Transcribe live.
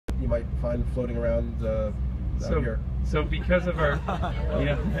might find floating around out here. So because of our,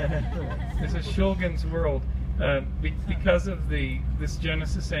 this is Shulgin's world. Because of this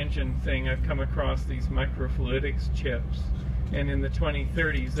Genesis engine thing, I've come across these microfluidics chips, and in the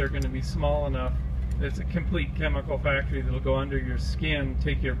 2030s they're going to be small enough that it's a complete chemical factory that'll go under your skin,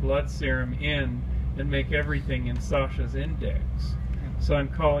 take your blood serum in, and make everything in Sasha's index. So I'm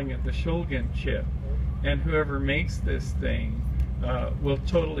calling it the Shulgin chip, and whoever makes this thing will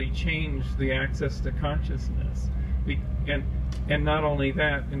totally change the access to consciousness. And not only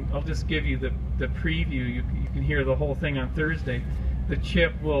that, and I'll just give you the preview, you can hear the whole thing on Thursday. The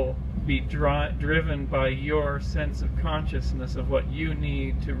chip will be driven by your sense of consciousness of what you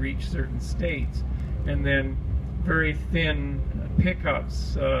need to reach certain states, and then very thin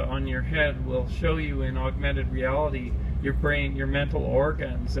pickups on your head will show you in augmented reality your brain, your mental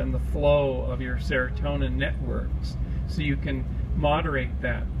organs, and the flow of your serotonin networks, so you can moderate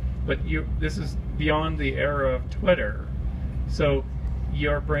that. But this is beyond the era of Twitter. So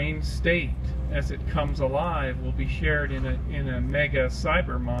your brain state, as it comes alive, will be shared in a mega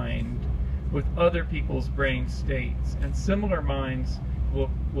cyber mind with other people's brain states, and similar minds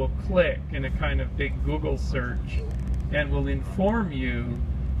will click in a kind of big Google search and will inform you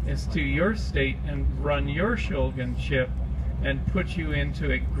as to your state and run your Shulgin chip and put you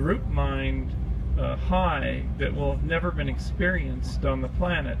into a group mind high that will have never been experienced on the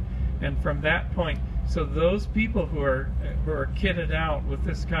planet. And from that point, so those people who are kitted out with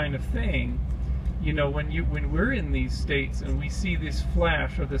this kind of thing, when we're in these states and we see this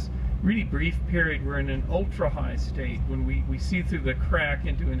flash or this really brief period, we're in an ultra high state when we see through the crack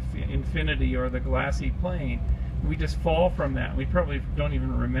into infinity or the glassy plane. We just fall from that. We probably don't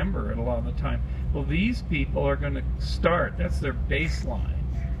even remember it a lot of the time. Well, these people are going to start. That's their baseline.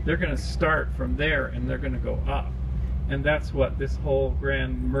 They're going to start from there and they're going to go up. And that's what this whole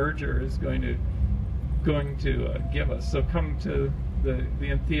grand merger is going to give us. So come to the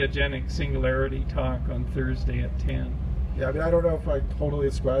entheogenic singularity talk on Thursday at 10. Yeah, I mean, I don't know if I totally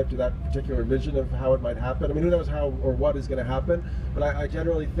ascribe to that particular vision of how it might happen. I mean, who knows how or what is going to happen, but I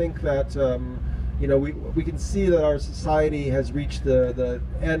generally think that we can see that our society has reached the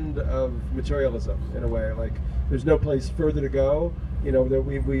end of materialism in a way. Like, there's no place further to go.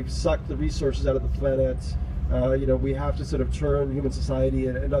 That we've sucked the resources out of the planet. We have to sort of turn human society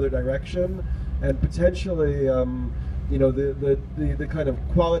in another direction, and potentially, the kind of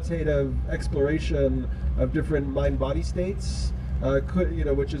qualitative exploration of different mind-body states,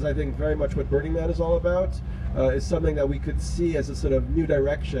 which is, I think, very much what Burning Man is all about, is something that we could see as a sort of new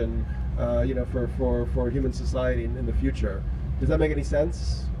direction, for human society in the future. Does that make any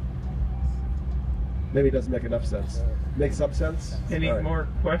sense? Maybe it doesn't make enough sense. Make some sense? Any more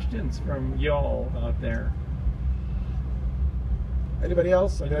questions from y'all out there? Anybody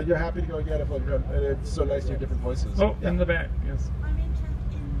else? I know you're happy to go again, and it's so nice to hear different voices. Oh, yeah. In the back, yes. I'm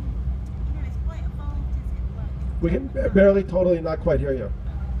interested in, it's quite evolved, is it? We can barely, totally not quite hear you.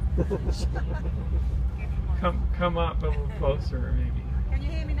 Come up a little closer, maybe. Can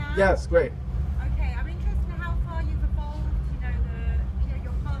you hear me now? Yes, great. Okay, I'm interested in how far you've evolved, your path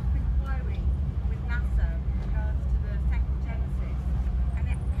of inquiry with NASA with regards to the second Genesis, and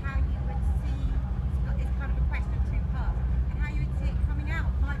how you would see, it's kind of a question of two parts, and how you would see it coming out.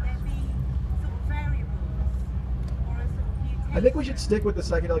 Might there be sort of variables or a sort of mutation? I think we should stick with the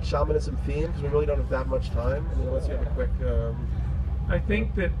psychedelic shamanism theme because we really don't have that much time. I mean, unless you have a quick. I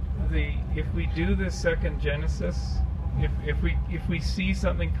think that if we do this second Genesis, if we see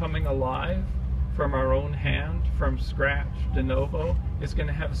something coming alive from our own hand, from scratch, de novo, it's going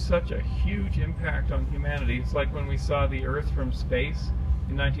to have such a huge impact on humanity. It's like when we saw the Earth from space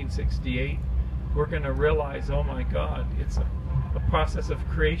in 1968. We're going to realize, oh my God, it's a process of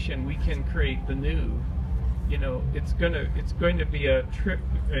creation. We can create the new. It's going to be a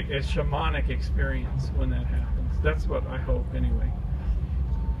shamanic experience when that happens. That's what I hope, anyway.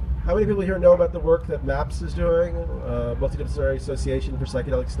 How many people here know about the work that MAPS is doing, Multidisciplinary Association for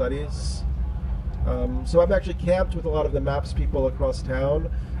Psychedelic Studies? So I've actually camped with a lot of the MAPS people across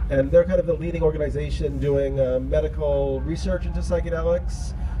town, and they're kind of the leading organization doing medical research into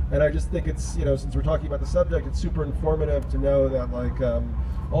psychedelics. And I just think it's, since we're talking about the subject, it's super informative to know that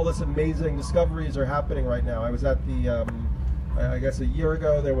all this amazing discoveries are happening right now. I was at the, I guess a year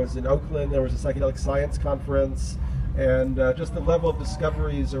ago, there was in Oakland, there was a psychedelic science conference, and just the level of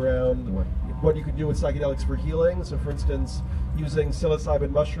discoveries around what you can do with psychedelics for healing. So for instance, using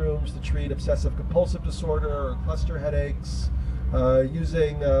psilocybin mushrooms to treat obsessive compulsive disorder or cluster headaches,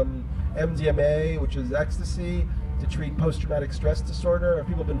 using MDMA, which is ecstasy, to treat post-traumatic stress disorder. Have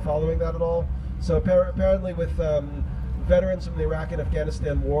people been following that at all? So apparently with veterans from the Iraq and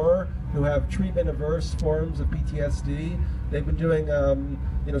Afghanistan war who have treatment-averse forms of PTSD. They've been doing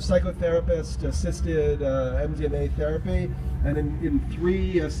psychotherapist-assisted MDMA therapy, and in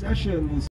 3 sessions,